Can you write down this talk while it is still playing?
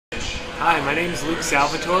Hi, my name is Luke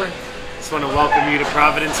Salvatore. Just want to welcome you to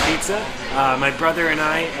Providence Pizza. My brother and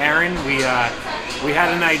I, Aaron, we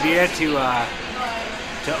had an idea to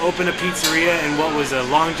open a pizzeria in what was a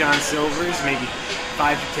Long John Silver's, maybe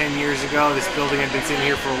 5 to 10 years ago. This building had been sitting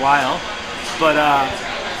here for a while, but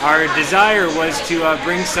our desire was to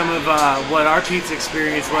bring some of what our pizza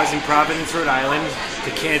experience was in Providence, Rhode Island,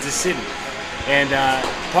 to Kansas City. And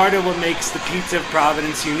part of what makes the pizza of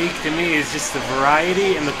Providence unique to me is just the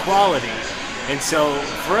variety and the quality. And so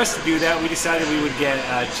for us to do that, we decided we would get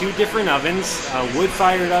 2 different ovens, a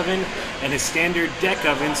wood-fired oven and a standard deck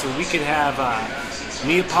oven, so we could have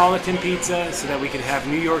Neapolitan pizza, so that we could have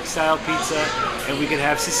New York style pizza, and we could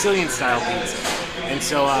have Sicilian style pizza. And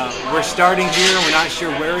so we're starting here, we're not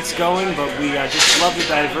sure where it's going, but we just love the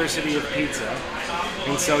diversity of pizza.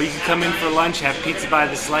 And so you can come in for lunch, have pizza by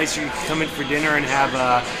the slice, or you can come in for dinner and have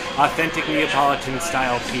authentic Neapolitan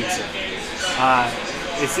style pizza.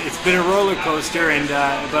 It's been a roller coaster,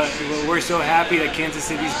 but we're so happy that Kansas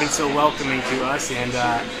City's been so welcoming to us, and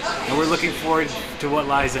we're looking forward to what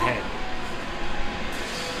lies ahead.